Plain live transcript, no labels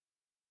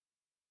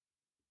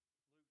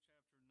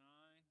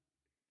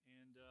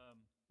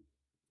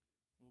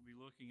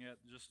looking at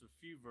just a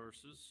few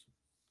verses.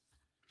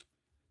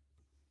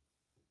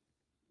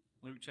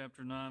 Luke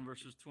chapter 9,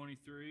 verses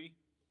 23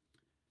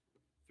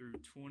 through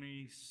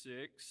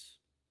 26.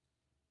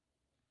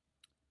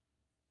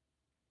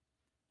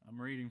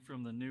 I'm reading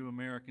from the New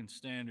American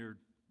Standard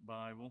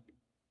Bible.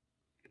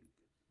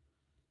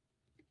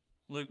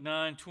 Luke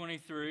 9,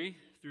 23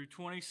 through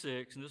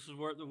 26, and this is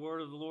what the word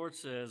of the Lord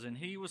says. And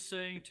he was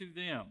saying to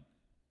them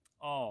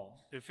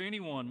all, if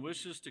anyone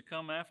wishes to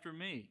come after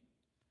me,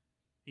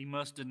 he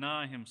must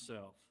deny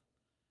himself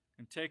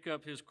and take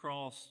up his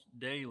cross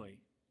daily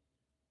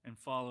and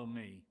follow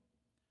me.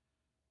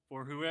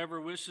 For whoever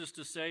wishes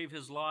to save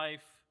his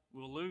life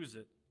will lose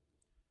it,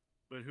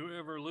 but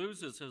whoever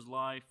loses his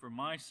life for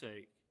my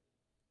sake,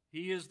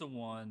 he is the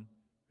one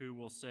who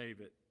will save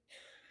it.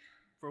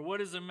 For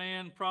what is a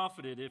man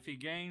profited if he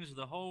gains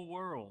the whole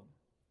world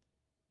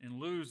and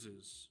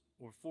loses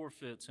or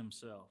forfeits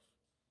himself?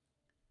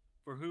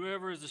 For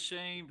whoever is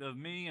ashamed of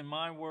me and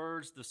my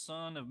words, the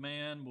Son of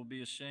Man will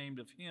be ashamed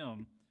of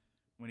him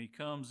when he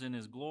comes in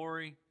his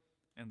glory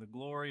and the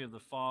glory of the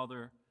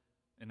Father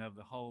and of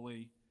the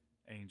holy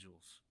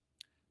angels.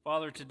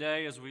 Father,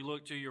 today as we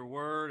look to your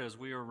word, as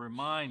we are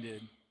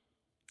reminded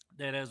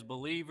that as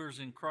believers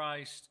in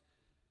Christ,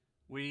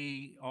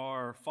 we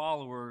are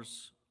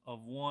followers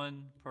of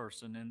one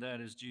person, and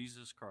that is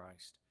Jesus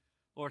Christ.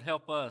 Lord,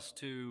 help us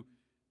to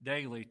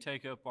daily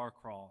take up our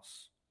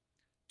cross,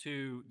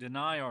 to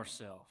deny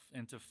ourselves,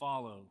 and to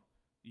follow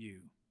you.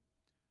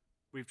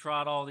 We've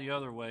tried all the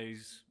other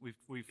ways.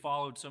 We've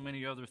followed so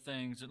many other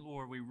things, and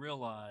Lord, we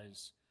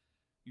realize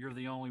you're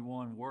the only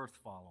one worth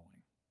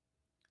following.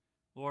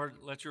 Lord,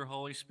 let your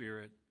Holy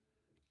Spirit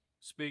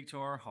speak to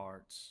our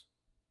hearts,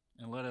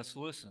 and let us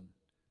listen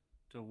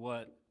to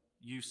what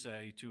you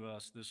say to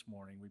us this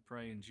morning. We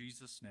pray in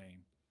Jesus'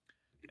 name,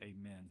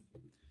 amen.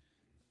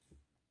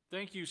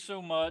 Thank you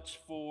so much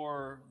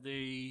for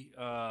the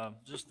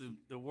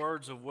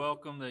words of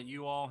welcome that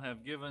you all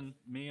have given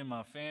me and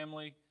my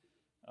family.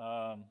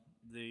 All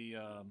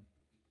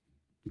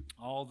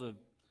the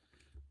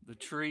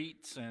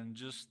treats and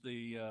just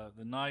the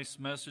nice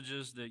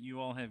messages that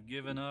you all have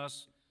given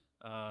us.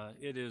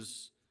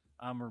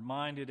 I'm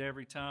reminded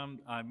every time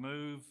I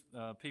move,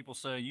 people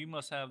say, you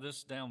must have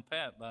this down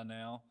pat by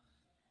now.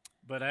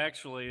 But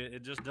actually,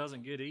 it just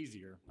doesn't get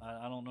easier.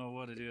 I don't know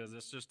what it is.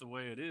 It's just the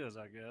way it is,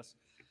 I guess.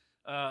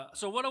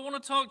 So what I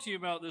want to talk to you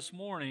about this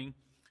morning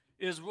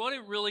is what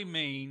it really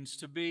means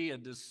to be a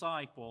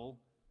disciple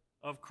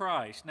of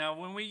Christ. Now,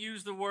 when we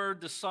use the word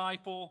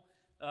disciple,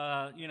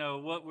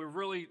 what we're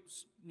really,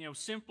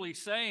 simply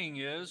saying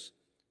is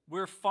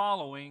we're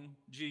following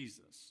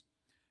Jesus.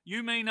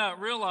 You may not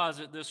realize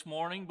it this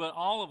morning, but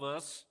all of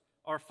us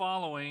are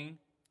following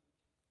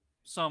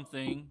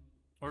something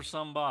or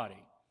somebody.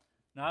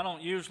 Now, I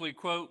don't usually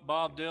quote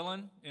Bob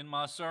Dylan in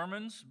my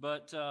sermons,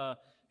 but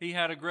he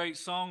had a great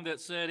song that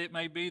said, it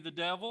may be the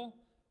devil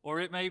or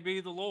it may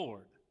be the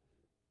Lord,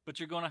 but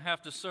you're going to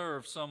have to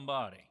serve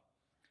somebody.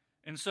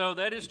 And so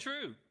that is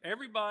true.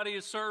 Everybody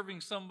is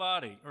serving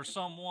somebody or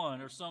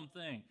someone or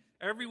something.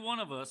 Every one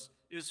of us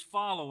is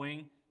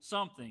following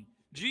something.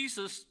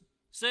 Jesus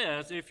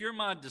says, if you're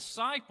my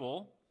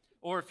disciple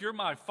or if you're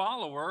my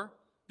follower,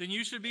 then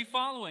you should be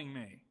following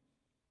me.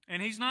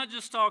 And he's not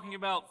just talking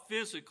about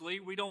physically.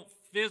 We don't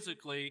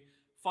physically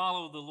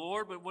follow the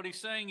Lord, but what he's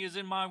saying is,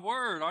 in my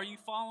word, are you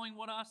following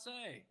what I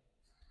say?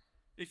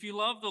 If you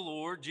love the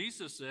Lord,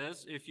 Jesus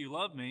says, if you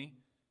love me,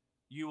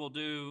 you will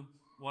do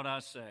what I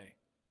say.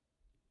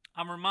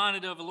 I'm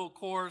reminded of a little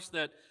chorus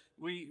that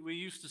we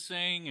used to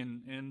sing,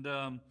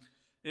 and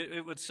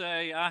it would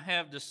say, I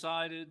have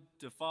decided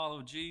to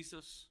follow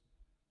Jesus.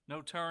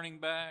 No turning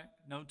back,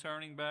 no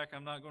turning back.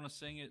 I'm not going to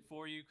sing it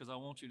for you because I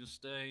want you to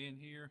stay in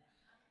here.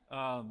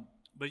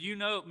 But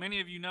many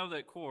of you know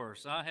that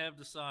chorus. I have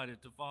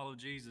decided to follow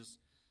Jesus.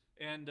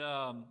 And,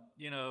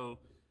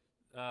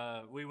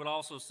 we would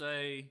also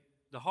say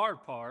the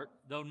hard part,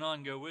 though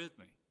none go with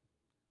me,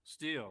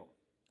 still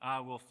I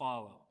will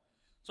follow.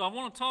 So I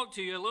want to talk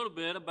to you a little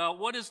bit about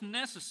what is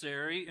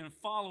necessary in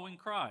following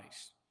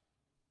Christ.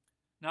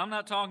 Now, I'm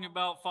not talking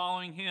about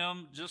following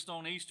him just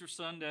on Easter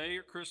Sunday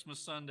or Christmas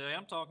Sunday.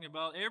 I'm talking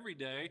about every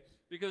day,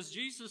 because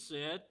Jesus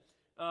said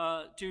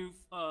to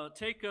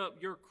take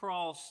up your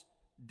cross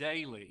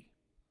daily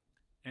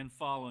and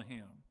follow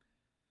him.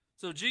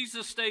 So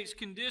Jesus states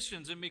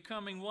conditions in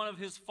becoming one of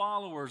his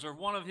followers or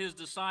one of his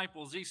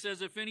disciples. He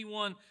says, if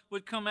anyone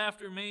would come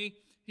after me,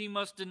 he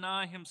must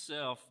deny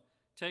himself,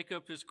 take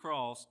up his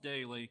cross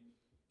daily,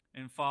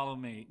 and follow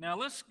me. Now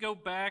let's go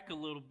back a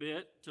little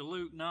bit to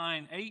Luke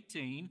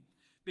 9:18,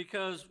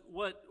 because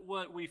what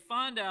we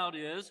find out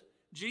is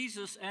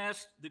Jesus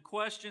asked the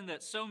question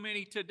that so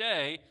many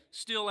today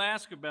still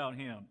ask about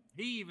him.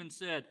 He even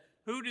said,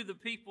 who do the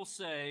people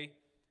say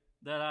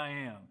that I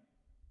am?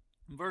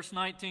 And verse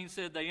 19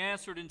 said, they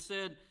answered and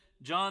said,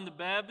 John the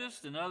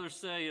Baptist, and others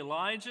say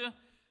Elijah,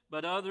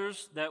 but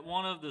others that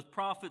one of the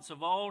prophets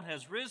of old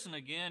has risen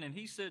again. And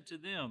he said to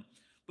them,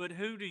 but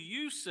who do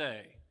you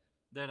say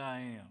that I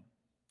am?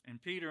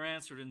 And Peter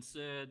answered and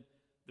said,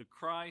 the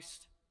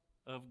Christ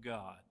of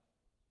God.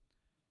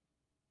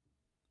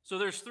 So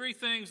there's three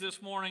things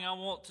this morning I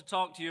want to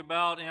talk to you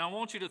about, and I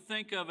want you to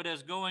think of it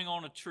as going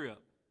on a trip.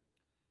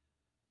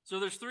 So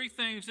there's three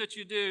things that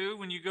you do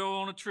when you go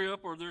on a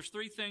trip, or there's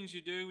three things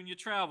you do when you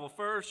travel.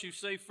 First, you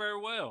say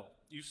farewell.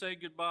 You say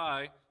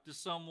goodbye to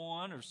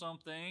someone or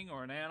something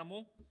or an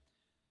animal.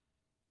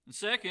 And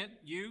second,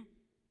 you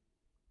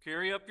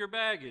carry up your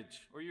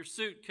baggage or your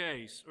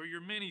suitcase or your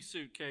mini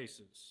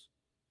suitcases.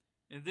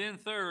 And then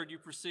third, you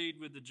proceed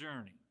with the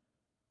journey.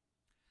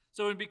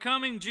 So in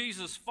becoming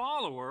Jesus'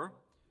 follower,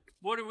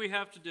 what do we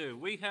have to do?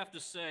 We have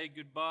to say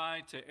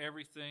goodbye to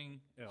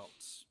everything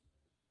else.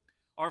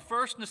 Our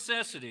first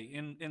necessity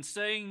in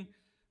saying,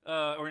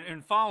 or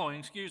in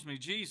following,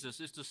 Jesus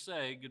is to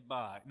say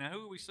goodbye. Now,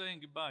 who are we saying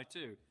goodbye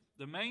to?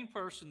 The main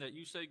person that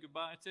you say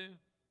goodbye to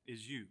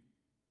is you.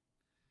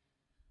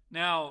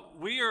 Now,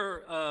 we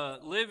are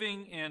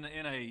living in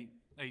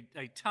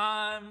a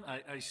time,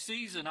 a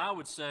season, I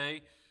would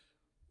say,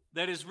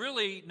 that is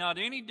really not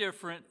any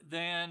different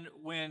than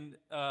when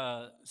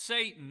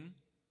Satan,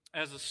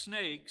 as a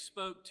snake,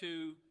 spoke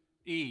to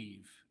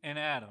Eve and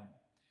Adam.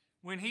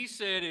 When he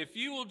said, if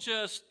you will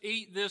just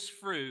eat this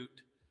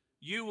fruit,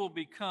 you will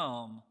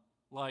become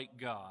like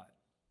God.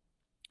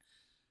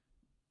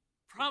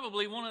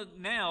 Probably one of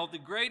now the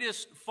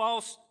greatest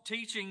false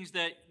teachings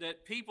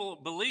that people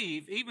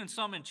believe, even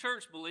some in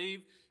church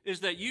believe,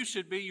 is that you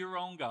should be your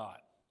own God.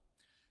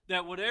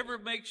 That whatever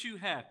makes you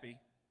happy,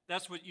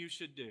 that's what you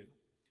should do.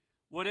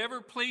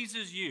 Whatever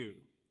pleases you,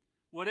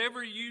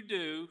 whatever you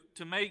do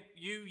to make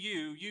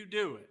you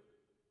do it.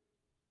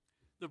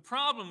 The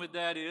problem with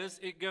that is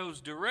it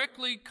goes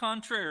directly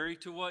contrary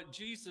to what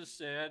Jesus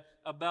said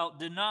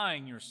about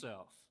denying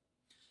yourself.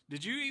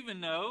 Did you even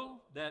know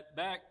that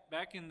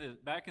back in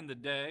the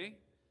day,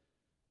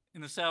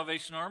 in the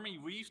Salvation Army,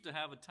 we used to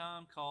have a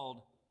time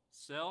called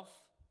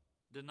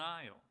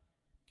self-denial?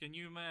 Can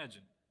you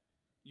imagine?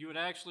 You would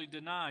actually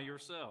deny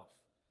yourself.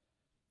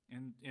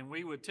 And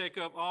we would take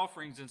up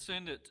offerings and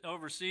send it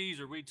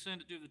overseas, or we'd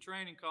send it to the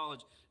training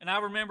college. And I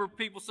remember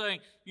people saying,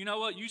 you know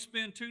what, you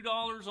spend $2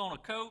 on a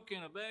Coke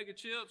and a bag of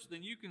chips,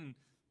 then you can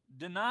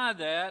deny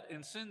that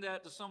and send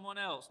that to someone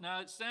else.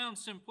 Now, it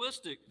sounds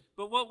simplistic,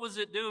 but what was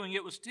it doing?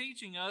 It was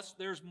teaching us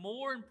there's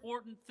more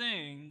important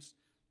things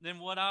than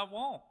what I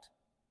want.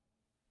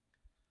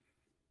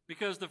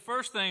 Because the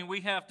first thing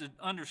we have to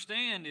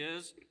understand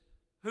is,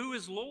 who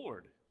is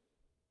Lord?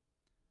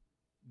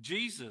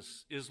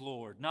 Jesus is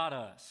Lord, not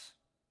us.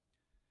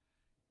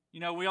 You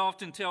know, we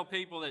often tell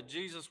people that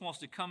Jesus wants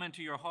to come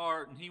into your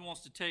heart and he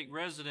wants to take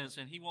residence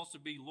and he wants to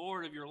be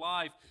Lord of your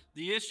life.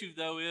 The issue,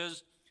 though,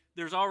 is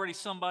there's already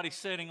somebody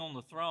sitting on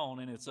the throne,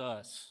 and it's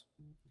us.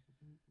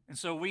 And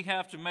so we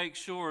have to make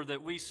sure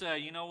that we say,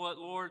 you know what,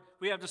 Lord?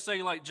 We have to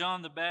say like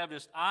John the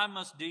Baptist, I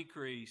must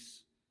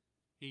decrease,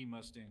 he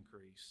must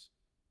increase.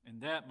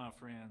 And that, my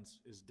friends,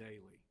 is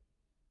daily.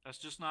 That's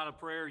just not a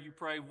prayer you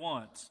pray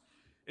once.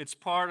 It's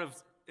part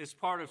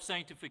of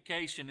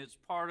sanctification. It's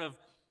part of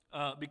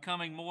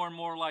becoming more and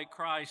more like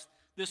Christ.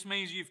 This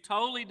means you've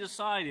totally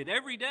decided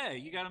every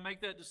day, you got to make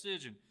that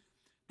decision,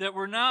 that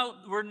we're no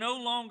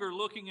longer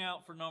looking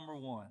out for number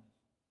one.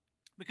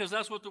 Because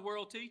that's what the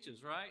world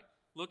teaches, right?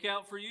 Look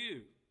out for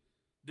you.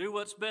 Do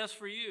what's best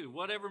for you.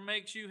 Whatever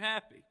makes you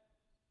happy.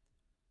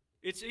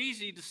 It's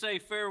easy to say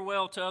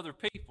farewell to other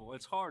people.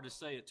 It's hard to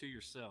say it to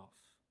yourself.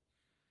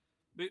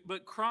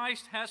 But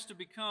Christ has to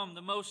become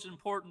the most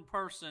important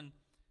person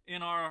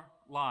in our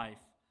life.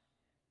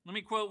 Let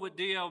me quote what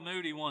D.L.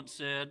 Moody once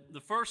said. The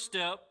first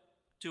step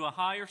to a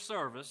higher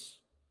service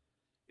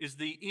is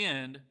the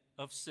end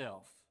of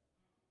self.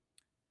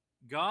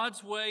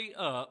 God's way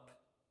up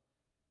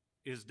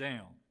is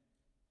down.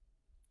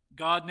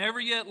 God never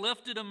yet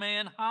lifted a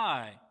man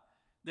high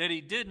that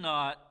he did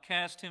not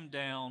cast him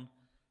down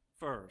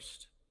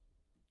first.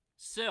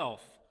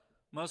 Self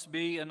must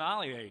be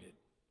annihilated.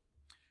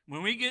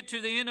 When we get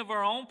to the end of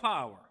our own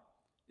power,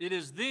 it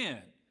is then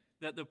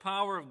that the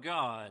power of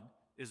God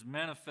is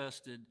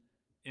manifested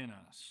in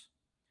us.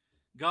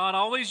 God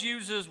always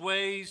uses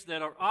ways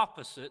that are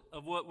opposite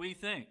of what we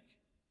think.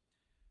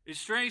 It's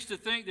strange to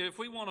think that if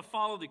we want to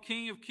follow the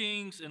King of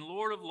Kings and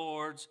Lord of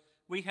Lords,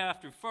 we have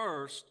to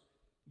first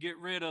get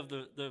rid of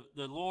the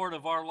Lord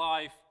of our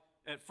life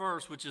at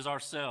first, which is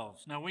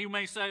ourselves. Now, we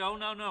may say, oh,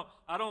 no,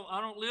 I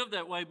don't live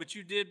that way, but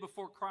you did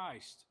before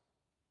Christ.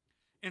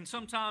 And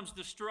sometimes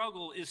the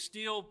struggle is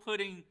still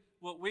putting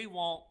what we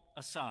want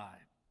aside.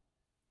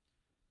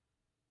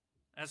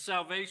 As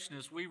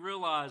Salvationists, we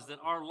realize that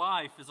our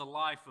life is a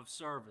life of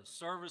service.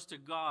 Service to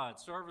God,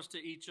 service to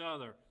each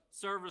other,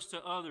 service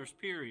to others,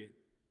 period.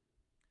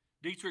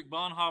 Dietrich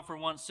Bonhoeffer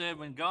once said,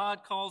 when God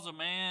calls a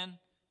man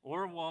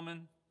or a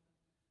woman,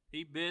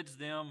 he bids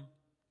them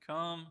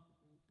come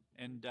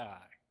and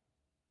die.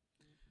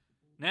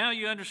 Now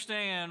you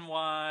understand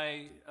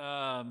why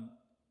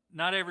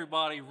not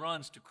everybody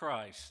runs to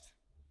Christ.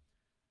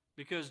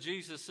 Because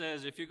Jesus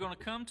says, if you're going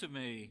to come to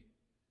me,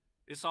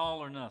 it's all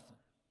or nothing.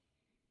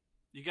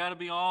 You got to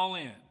be all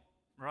in,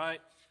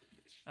 right?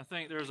 I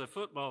think there's a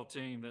football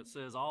team that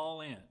says all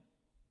in.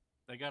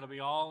 They got to be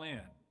all in.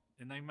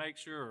 And they make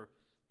sure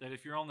that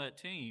if you're on that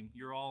team,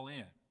 you're all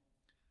in.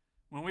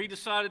 When we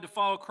decided to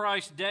follow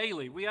Christ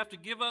daily, we have to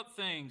give up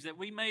things that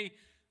we may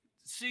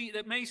see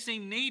that may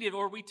seem needed,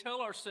 or we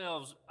tell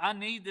ourselves, I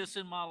need this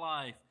in my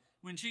life.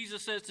 When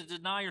Jesus says to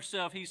deny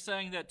yourself, he's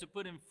saying that to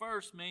put him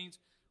first means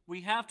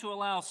we have to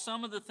allow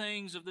some of the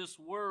things of this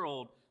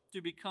world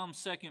to become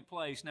second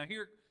place. Now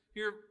here,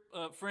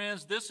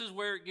 friends, this is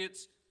where it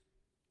gets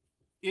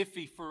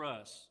iffy for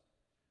us.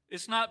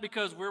 It's not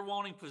because we're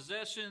wanting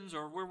possessions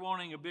or we're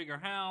wanting a bigger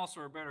house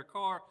or a better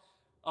car.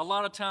 A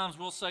lot of times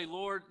we'll say,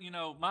 Lord,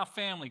 my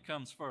family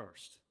comes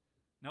first.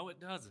 No,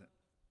 it doesn't.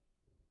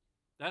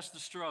 That's the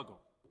struggle.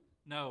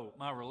 No,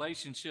 my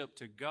relationship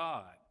to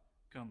God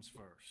comes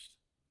first.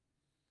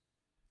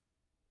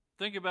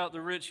 Think about the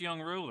rich young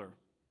ruler.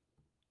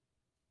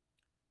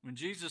 When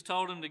Jesus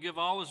told him to give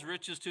all his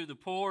riches to the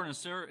poor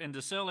and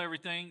to sell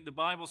everything, the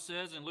Bible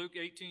says in Luke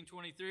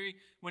 18:23,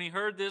 when he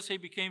heard this, he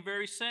became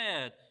very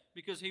sad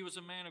because he was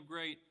a man of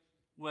great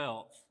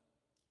wealth.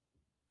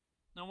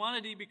 Now, why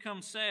did he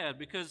become sad?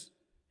 Because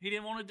he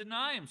didn't want to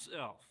deny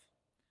himself.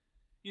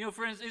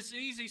 Friends, it's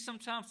easy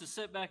sometimes to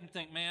sit back and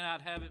think, man,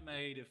 I'd have it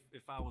made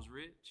if I was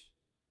rich.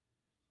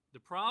 The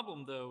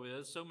problem, though,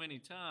 is so many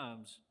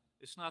times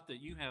it's not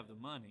that you have the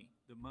money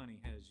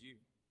has you.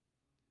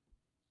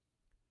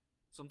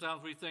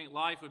 Sometimes we think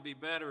life would be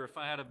better if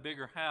I had a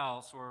bigger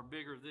house or a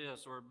bigger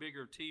this or a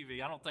bigger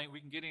TV. I don't think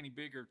we can get any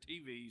bigger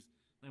TVs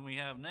than we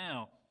have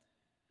now.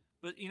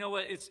 But you know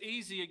what? It's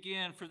easy,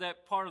 again, for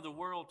that part of the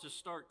world to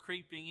start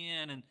creeping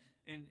in,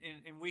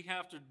 and we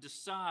have to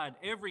decide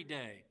every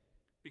day,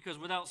 because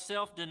without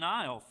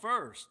self-denial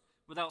first,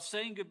 without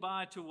saying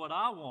goodbye to what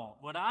I want,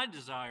 what I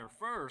desire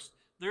first,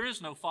 there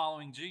is no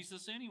following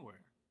Jesus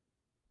anywhere.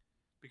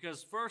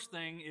 Because first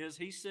thing is,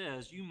 he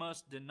says, you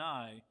must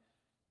deny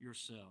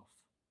yourself.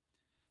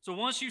 So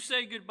once you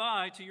say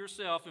goodbye to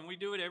yourself, and we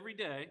do it every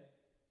day,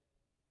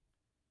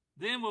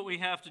 then what we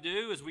have to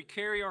do is we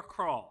carry our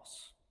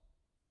cross.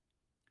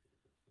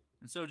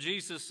 And so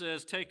Jesus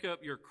says, take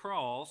up your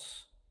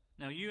cross.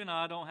 Now, you and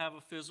I don't have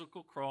a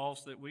physical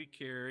cross that we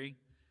carry.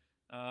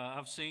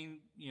 I've seen,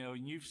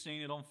 you've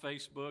seen it on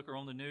Facebook or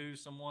on the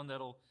news, someone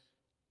that'll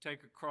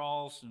take a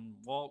cross and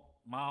walk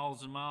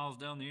miles and miles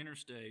down the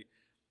interstate.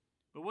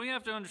 But we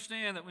have to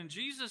understand that when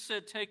Jesus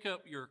said, take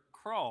up your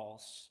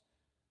cross,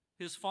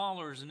 his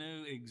followers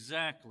knew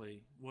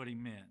exactly what he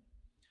meant.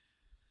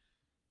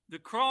 The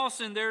cross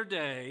in their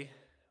day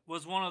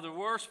was one of the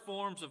worst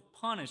forms of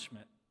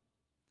punishment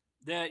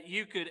that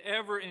you could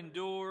ever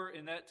endure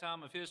in that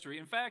time of history.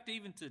 In fact,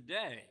 even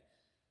today,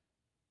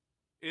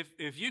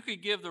 if you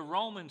could give the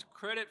Romans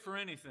credit for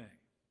anything,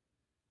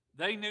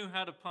 they knew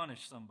how to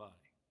punish somebody.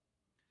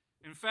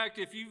 In fact,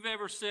 if you've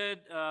ever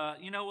said,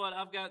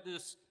 I've got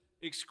this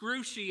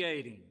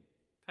excruciating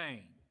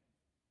pain.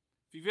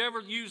 If you've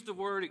ever used the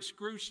word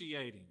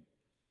excruciating,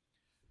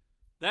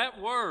 that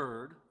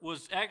word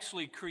was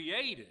actually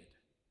created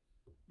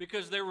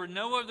because there were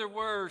no other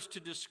words to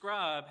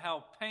describe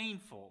how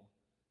painful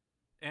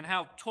and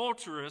how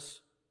torturous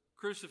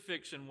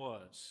crucifixion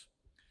was.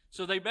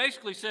 So they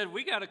basically said,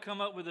 we got to come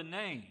up with a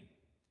name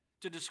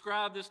to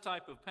describe this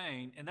type of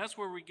pain, and that's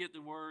where we get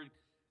the word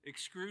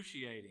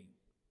excruciating.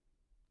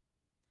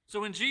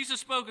 So when Jesus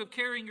spoke of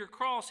carrying your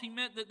cross, he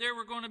meant that there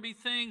were going to be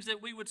things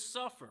that we would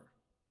suffer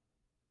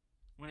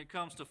when it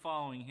comes to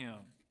following him.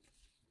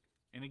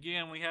 And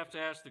again, we have to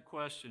ask the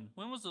question,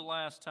 when was the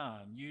last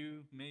time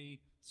you, me,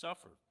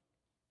 suffered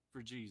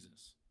for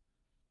Jesus?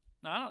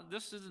 Now,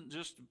 this isn't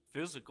just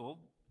physical.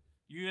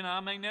 You and I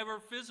may never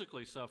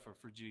physically suffer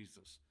for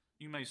Jesus.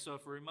 You may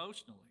suffer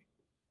emotionally.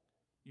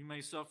 You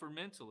may suffer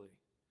mentally.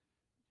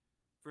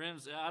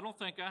 Friends, I don't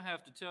think I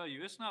have to tell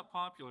you, it's not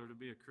popular to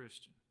be a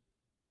Christian.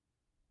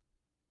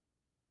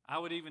 I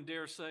would even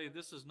dare say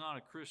this is not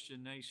a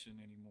Christian nation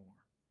anymore.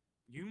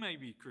 You may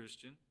be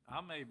Christian,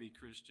 I may be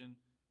Christian,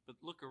 but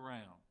look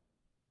around.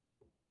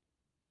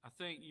 I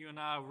think you and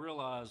I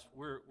realize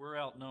we're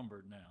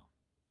outnumbered now.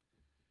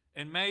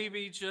 And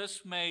maybe,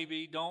 just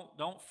maybe,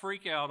 don't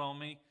freak out on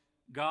me.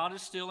 God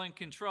is still in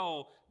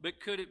control, but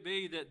could it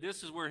be that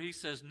this is where he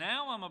says,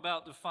 now I'm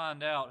about to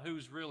find out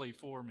who's really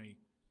for me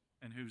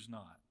and who's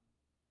not?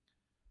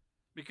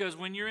 Because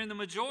when you're in the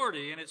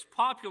majority and it's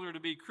popular to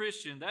be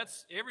Christian,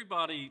 that's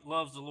everybody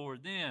loves the Lord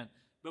then.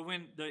 But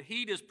when the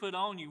heat is put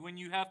on you, when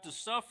you have to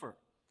suffer,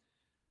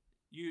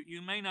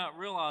 you may not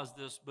realize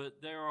this,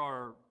 but there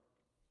are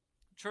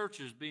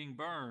churches being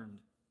burned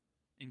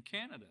in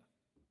Canada.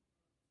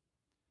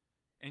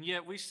 And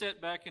yet we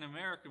sit back in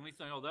America and we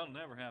think, oh, that'll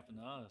never happen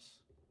to us.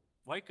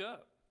 Wake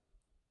up.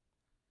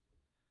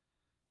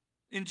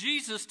 In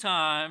Jesus'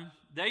 time,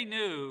 they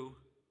knew,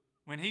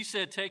 when he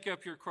said, take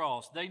up your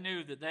cross, they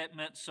knew that that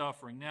meant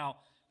suffering. Now,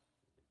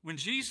 when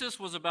Jesus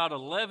was about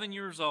 11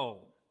 years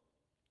old,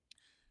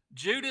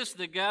 Judas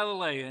the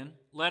Galilean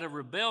led a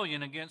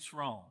rebellion against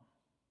Rome.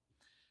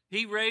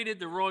 He raided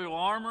the royal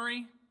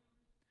armory,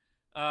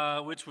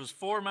 which was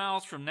 4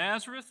 miles from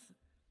Nazareth.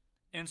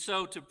 And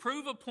so to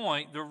prove a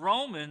point, the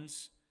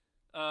Romans,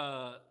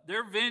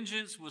 their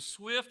vengeance was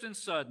swift and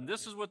sudden.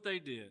 This is what they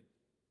did.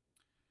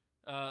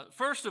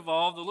 First of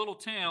all, the little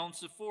town,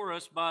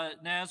 Sepphoris by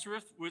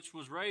Nazareth, which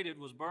was raided,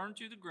 was burned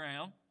to the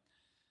ground.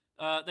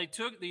 They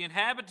took the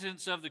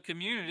inhabitants of the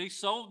community,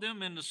 sold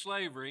them into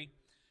slavery,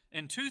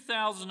 and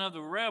 2,000 of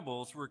the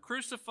rebels were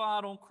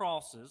crucified on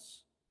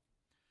crosses,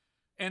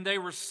 and they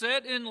were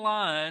set in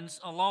lines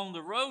along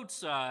the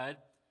roadside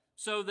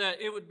so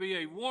that it would be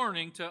a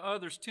warning to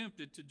others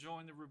tempted to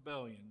join the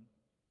rebellion,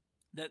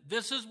 that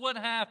this is what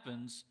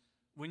happens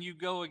when you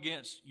go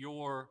against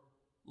your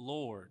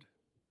Lord,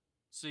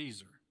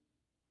 Caesar.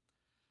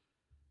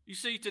 You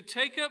see, to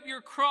take up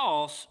your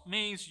cross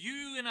means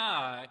you and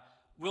I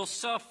will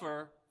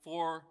suffer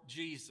for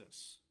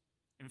Jesus.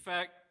 In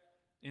fact,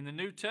 in the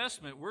New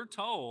Testament, we're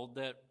told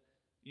that,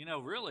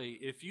 really,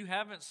 if you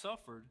haven't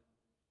suffered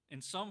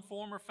in some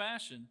form or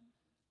fashion,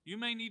 you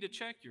may need to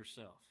check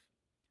yourself.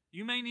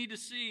 You may need to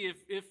see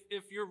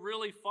if you're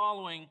really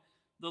following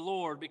the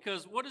Lord,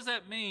 because what does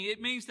that mean?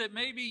 It means that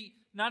maybe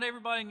not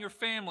everybody in your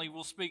family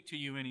will speak to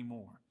you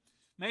anymore.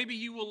 Maybe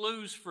you will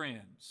lose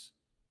friends,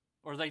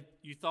 or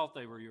you thought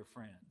they were your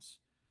friends.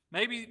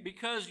 Maybe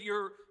because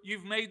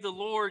you've made the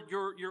Lord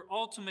your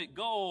ultimate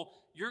goal,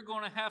 you're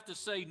going to have to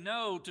say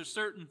no to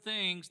certain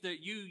things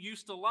that you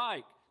used to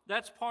like.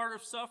 That's part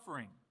of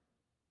suffering.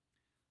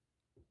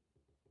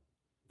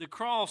 The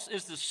cross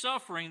is the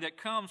suffering that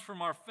comes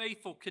from our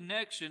faithful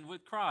connection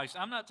with Christ.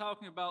 I'm not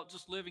talking about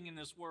just living in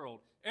this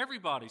world.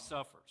 Everybody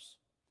suffers.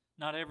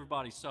 Not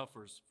everybody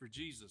suffers for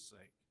Jesus'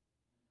 sake.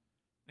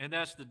 And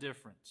that's the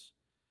difference.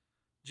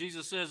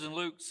 Jesus says in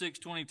Luke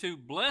 6:22,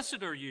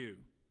 "Blessed are you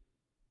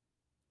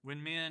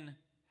when men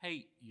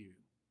hate you,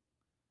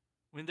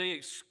 when they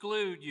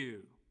exclude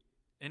you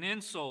and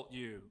insult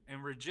you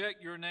and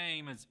reject your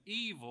name as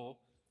evil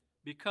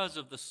because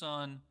of the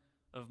Son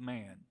of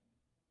Man."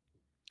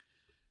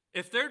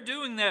 If they're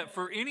doing that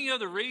for any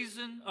other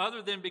reason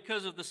other than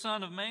because of the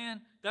Son of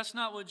Man, that's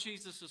not what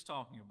Jesus is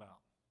talking about.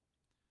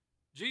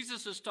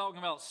 Jesus is talking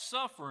about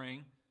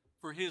suffering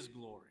for His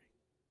glory.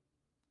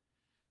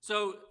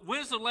 So,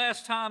 when's the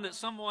last time that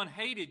someone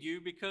hated you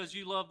because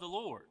you love the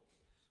Lord?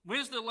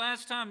 When's the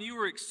last time you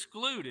were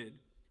excluded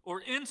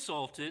or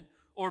insulted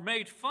or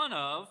made fun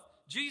of?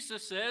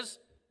 Jesus says,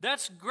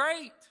 that's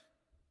great.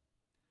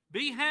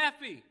 Be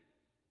happy.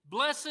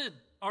 Blessed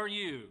are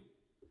you.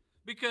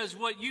 Because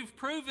what you've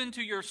proven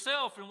to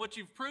yourself and what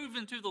you've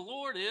proven to the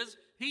Lord is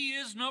He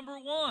is number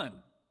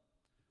one.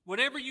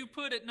 Whatever you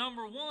put at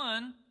number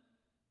one,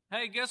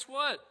 hey, guess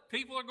what?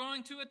 People are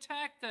going to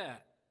attack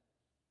that.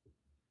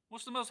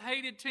 What's the most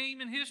hated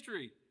team in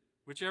history?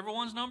 Whichever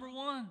one's number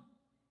one.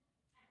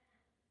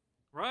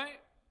 Right?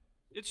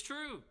 It's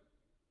true.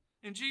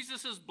 And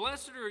Jesus says,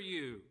 blessed are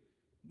you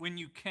when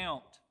you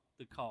count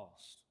the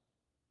cost.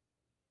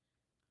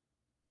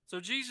 So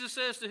Jesus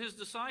says to His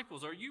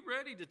disciples, are you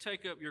ready to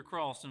take up your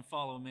cross and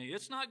follow me?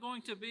 It's not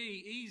going to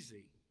be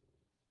easy.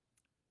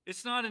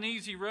 It's not an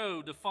easy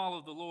road to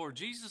follow the Lord.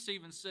 Jesus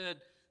even said,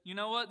 you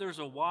know what? There's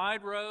a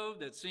wide road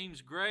that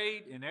seems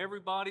great, and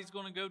everybody's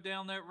going to go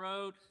down that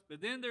road.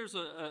 But then there's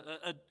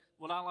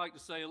what I like to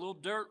say, a little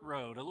dirt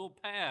road, a little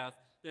path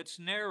that's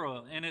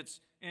narrow, and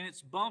it's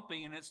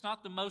bumpy, and it's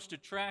not the most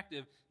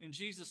attractive. And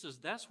Jesus says,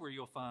 that's where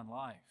you'll find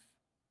life.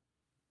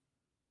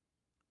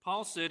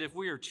 Paul said, if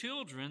we are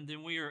children,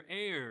 then we are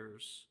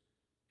heirs,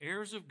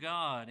 heirs of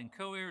God and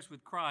co-heirs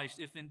with Christ,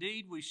 if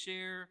indeed we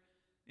share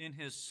in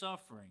His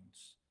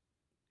sufferings,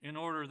 in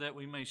order that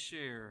we may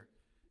share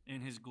in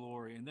His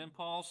glory. And then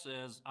Paul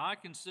says, I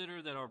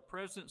consider that our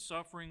present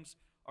sufferings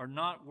are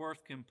not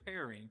worth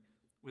comparing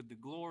with the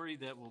glory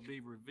that will be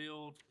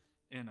revealed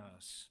in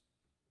us.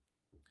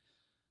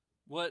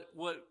 What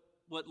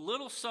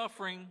little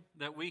suffering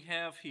that we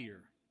have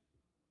here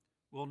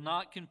will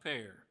not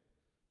compare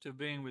to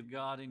being with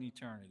God in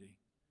eternity.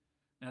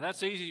 Now,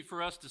 that's easy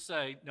for us to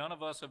say. None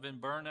of us have been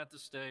burned at the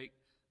stake.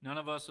 None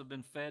of us have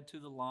been fed to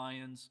the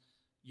lions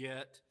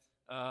yet.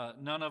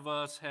 None of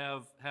us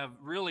have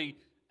really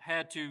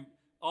had to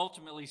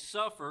ultimately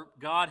suffer.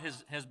 God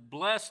has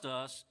blessed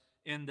us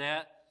in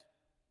that.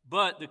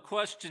 But the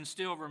question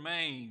still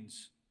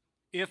remains,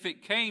 if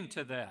it came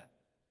to that,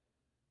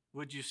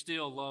 would you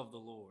still love the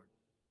Lord?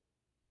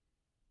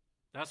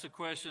 That's a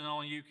question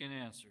only you can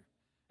answer.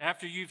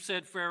 After you've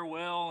said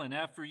farewell and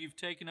after you've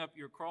taken up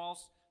your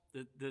cross,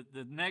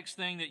 the next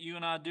thing that you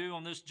and I do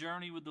on this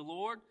journey with the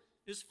Lord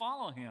is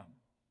follow Him.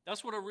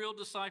 That's what a real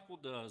disciple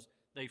does.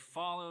 They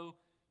follow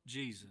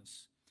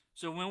Jesus.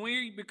 So when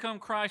we become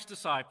Christ's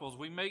disciples,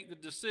 we make the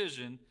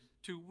decision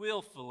to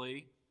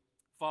willfully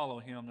follow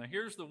Him. Now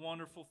here's the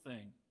wonderful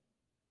thing.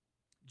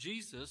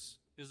 Jesus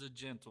is a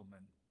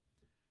gentleman.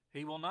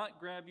 He will not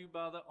grab you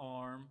by the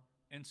arm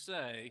and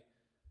say,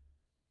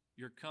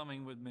 you're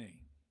coming with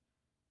me.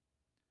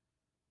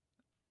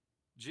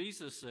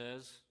 Jesus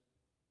says,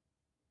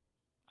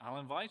 I'll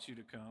invite you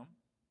to come,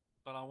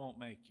 but I won't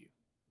make you.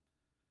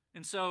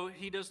 And so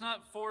He does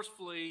not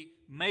forcefully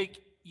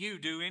make you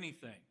do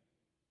anything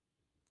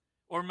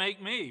or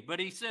make me, but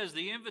He says,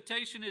 the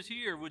invitation is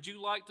here. Would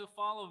you like to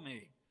follow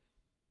me?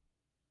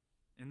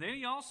 And then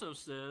He also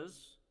says,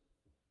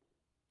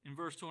 in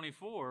verse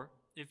 24,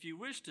 if you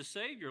wish to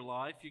save your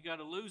life, you got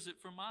to lose it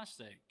for my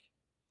sake.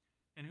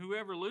 And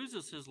whoever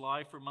loses his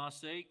life for my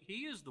sake,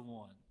 he is the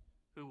one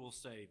who will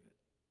save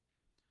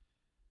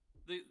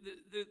it.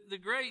 The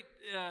great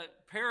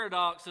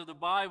paradox of the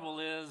Bible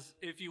is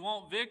if you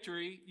want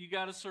victory, you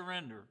got to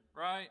surrender,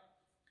 right?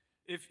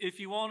 If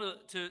you want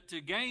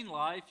to gain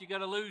life, you got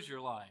to lose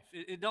your life.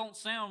 It don't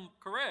sound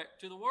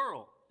correct to the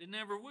world. It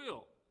never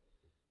will.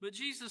 But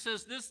Jesus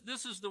says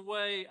this is the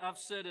way I've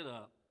set it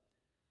up.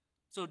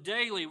 So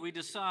daily we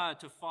decide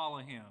to follow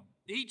him.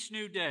 Each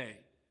new day,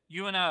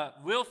 you and I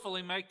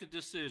willfully make the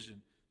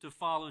decision to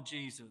follow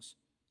Jesus.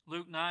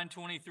 Luke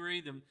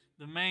 9:23,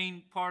 the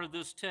main part of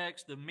this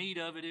text, the meat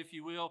of it, if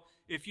you will,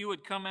 if you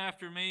would come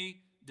after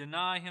me,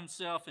 deny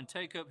himself and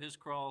take up his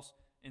cross,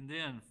 and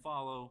then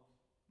follow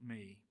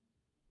me.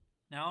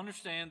 Now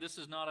understand, this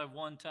is not a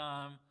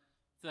one-time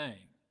thing.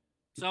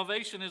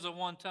 Salvation is a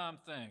one-time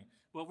thing.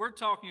 What we're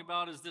talking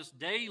about is this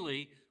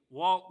daily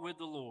walk with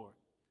the Lord.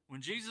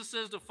 When Jesus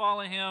says to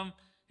follow him,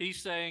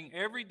 he's saying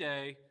every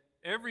day,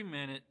 every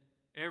minute,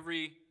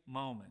 every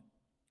moment.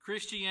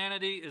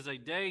 Christianity is a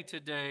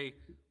day-to-day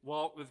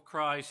walk with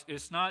Christ.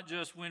 It's not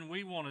just when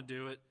we want to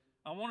do it.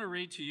 I want to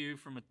read to you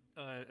from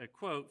a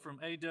quote from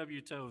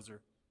A.W.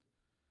 Tozer.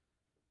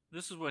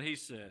 This is what he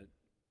said.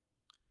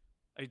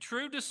 A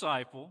true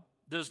disciple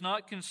does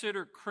not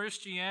consider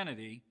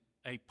Christianity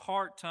a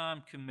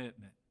part-time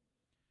commitment.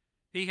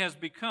 He has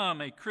become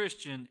a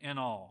Christian in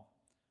all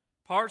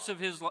parts of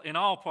his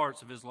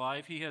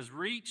life. He has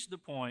reached the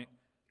point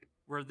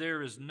where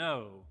there is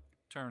no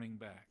turning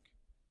back.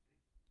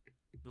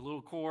 The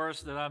little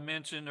chorus that I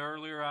mentioned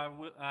earlier,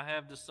 I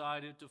have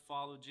decided to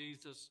follow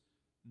Jesus.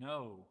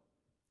 No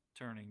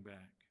turning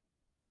back.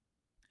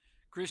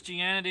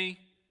 Christianity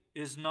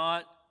is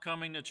not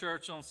coming to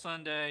church on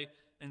Sunday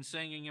and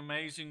singing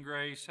Amazing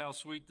Grace, how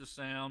sweet the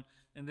sound,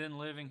 and then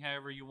living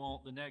however you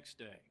want the next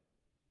day.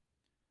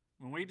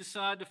 When we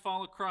decide to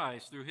follow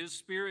Christ through his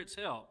Spirit's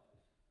help,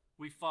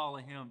 we follow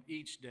him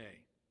each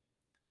day.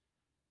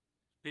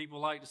 People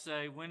like to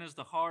say, when is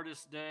the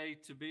hardest day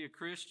to be a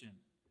Christian?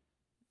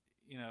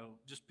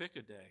 Just pick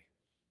a day.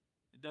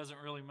 It doesn't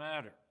really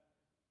matter,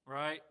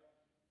 right?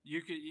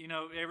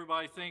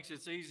 Everybody thinks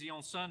it's easy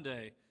on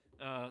Sunday.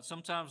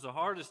 Sometimes the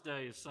hardest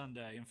day is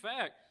Sunday. In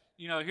fact,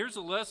 here's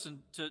a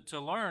lesson to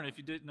learn if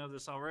you didn't know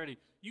this already.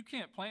 You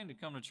can't plan to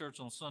come to church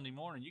on Sunday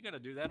morning. You got to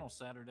do that on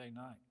Saturday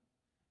night,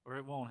 or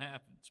it won't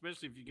happen,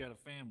 especially if you got a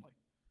family.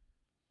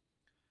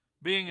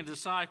 Being a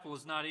disciple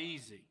is not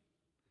easy,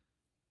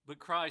 but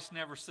Christ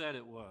never said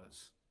it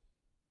was.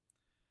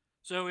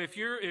 So if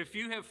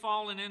you have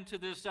fallen into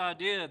this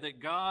idea that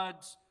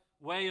God's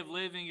way of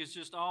living is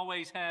just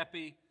always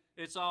happy,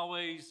 it's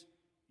always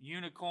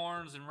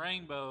unicorns and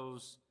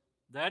rainbows,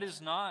 that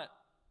is not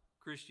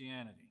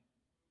Christianity.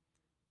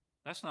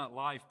 That's not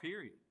life,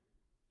 period.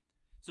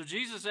 So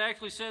Jesus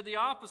actually said the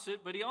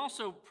opposite, but he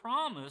also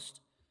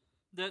promised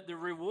that the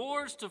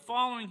rewards to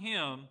following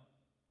him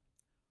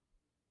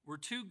were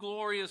too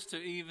glorious to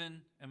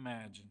even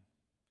imagine.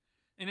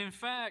 And in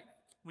fact,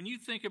 when you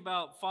think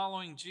about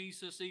following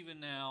Jesus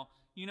even now,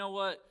 you know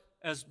what?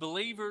 As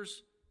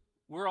believers,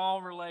 we're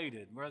all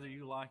related, whether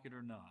you like it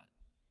or not.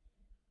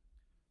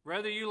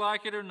 Whether you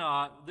like it or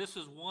not, this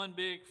is one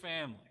big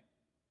family.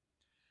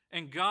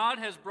 And God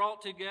has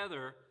brought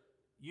together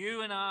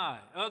you and I,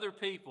 other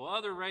people,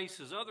 other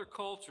races, other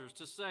cultures,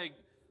 to say,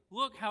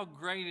 look how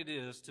great it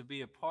is to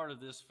be a part of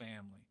this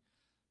family.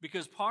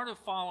 Because part of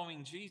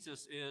following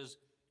Jesus is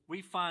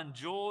we find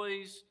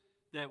joys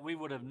that we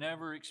would have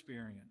never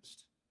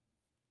experienced.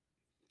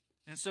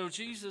 And so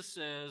Jesus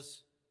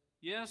says,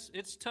 yes,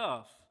 it's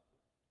tough,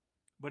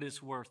 but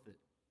it's worth it.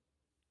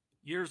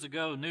 Years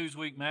ago,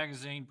 Newsweek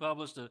magazine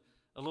published a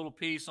little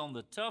piece on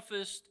the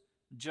toughest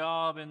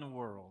job in the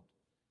world.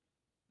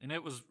 And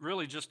it was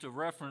really just a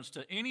reference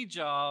to any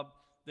job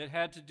that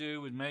had to do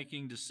with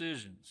making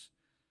decisions.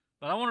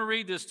 But I want to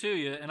read this to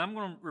you, and I'm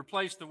going to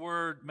replace the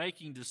word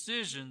making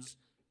decisions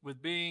with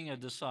being a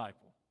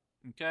disciple.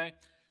 Okay?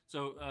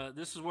 So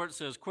this is where it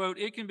says, quote,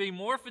 it can be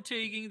more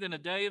fatiguing than a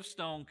day of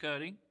stone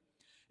cutting.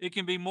 It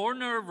can be more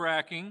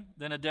nerve-wracking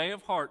than a day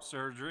of heart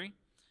surgery.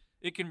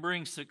 It can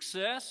bring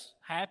success,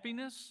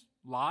 happiness,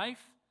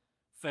 life,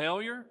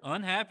 failure,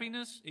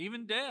 unhappiness,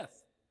 even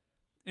death.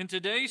 In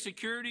today's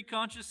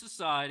security-conscious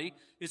society,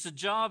 it's a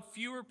job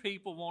fewer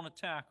people want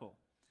to tackle.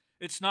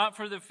 It's not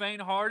for the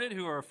faint-hearted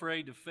who are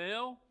afraid to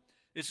fail.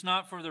 It's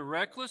not for the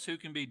reckless who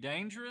can be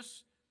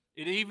dangerous.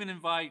 It even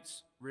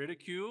invites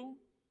ridicule,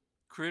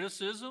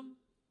 criticism,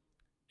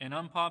 and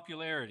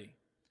unpopularity.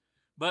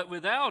 But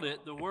without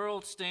it, the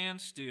world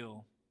stands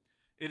still.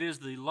 It is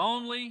the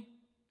lonely,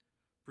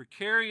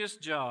 precarious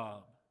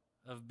job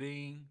of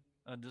being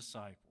a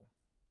disciple.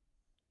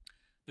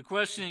 The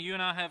question that you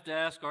and I have to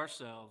ask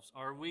ourselves,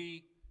 are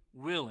we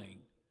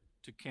willing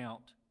to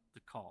count the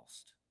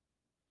cost?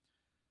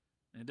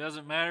 It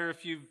doesn't matter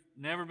if you've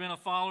never been a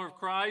follower of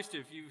Christ,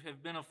 if you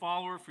have been a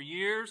follower for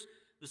years,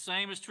 the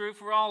same is true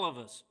for all of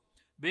us.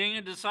 Being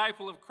a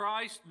disciple of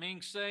Christ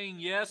means saying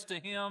yes to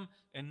him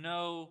and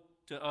no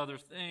to other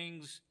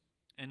things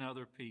and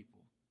other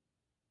people.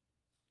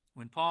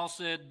 When Paul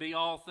said, be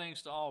all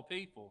things to all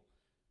people,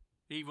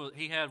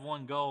 he had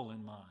one goal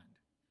in mind.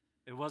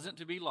 It wasn't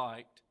to be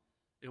liked.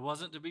 It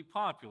wasn't to be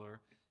popular.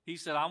 He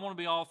said, I want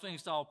to be all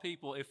things to all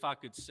people if I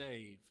could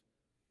save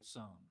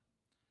some.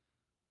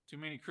 Too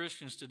many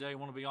Christians today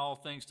want to be all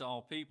things to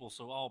all people,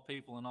 so all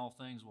people and all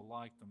things will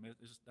like them.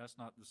 That's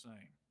not the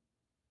same.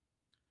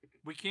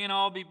 We can't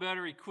all be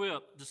better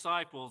equipped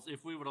disciples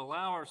if we would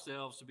allow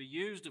ourselves to be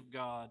used of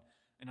God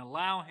and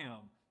allow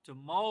Him to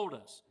mold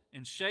us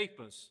and shape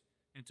us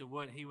into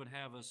what He would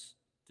have us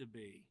to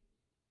be.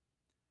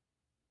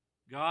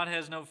 God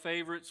has no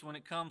favorites when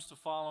it comes to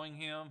following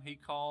Him. He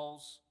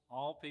calls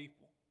all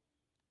people.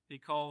 He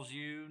calls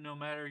you, no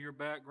matter your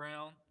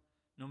background,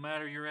 no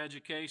matter your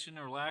education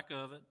or lack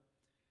of it.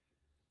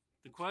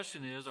 The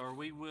question is, are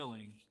we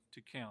willing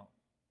to count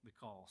the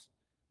cost?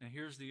 Now,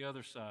 here's the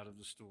other side of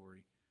the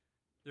story.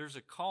 There's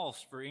a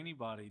cost for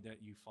anybody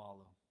that you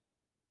follow.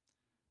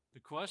 The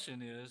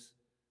question is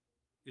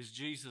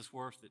Jesus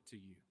worth it to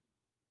you?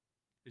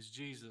 Is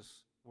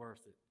Jesus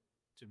worth it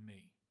to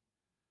me?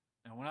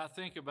 Now, when I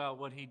think about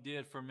what He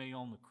did for me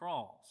on the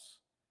cross,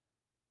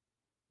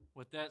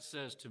 what that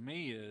says to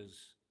me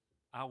is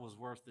I was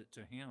worth it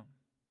to Him.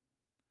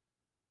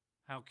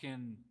 How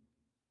can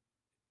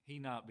He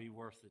not be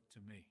worth it to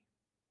me?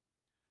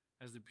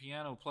 As the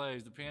piano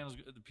plays, the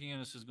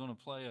pianist is going to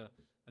play a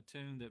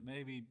tune that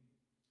maybe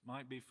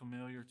might be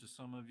familiar to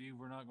some of you.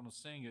 We're not going to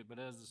sing it, but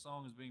as the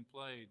song is being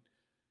played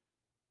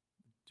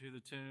to the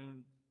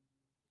tune,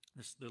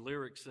 the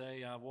lyrics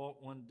say, I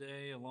walked one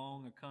day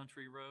along a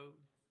country road,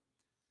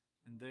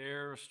 and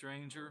there a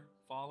stranger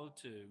followed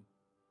too,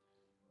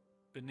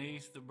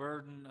 beneath the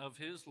burden of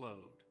his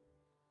load.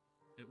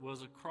 It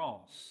was a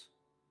cross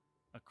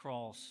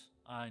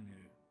I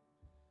knew.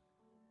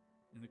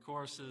 And the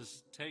chorus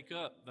says, take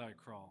up thy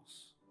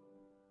cross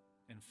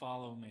and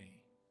follow me.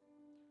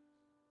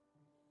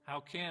 How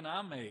can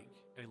I make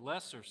a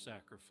lesser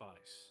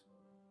sacrifice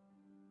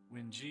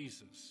when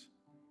Jesus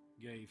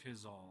gave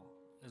His all?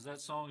 As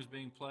that song is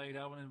being played,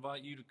 I would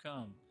invite you to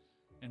come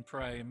and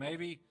pray. And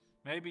maybe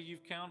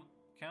you've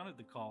counted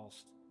the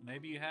cost.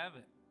 Maybe you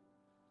haven't.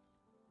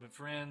 But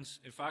friends,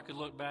 if I could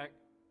look back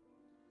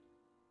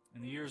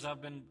in the years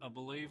I've been a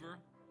believer,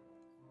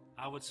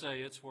 I would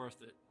say it's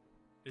worth it.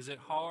 Is it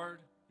hard?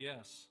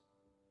 Yes.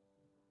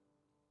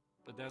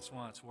 But that's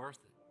why it's worth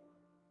it.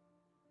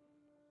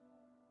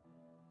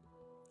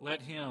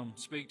 Let Him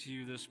speak to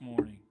you this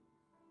morning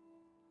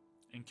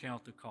and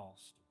count the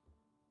cost.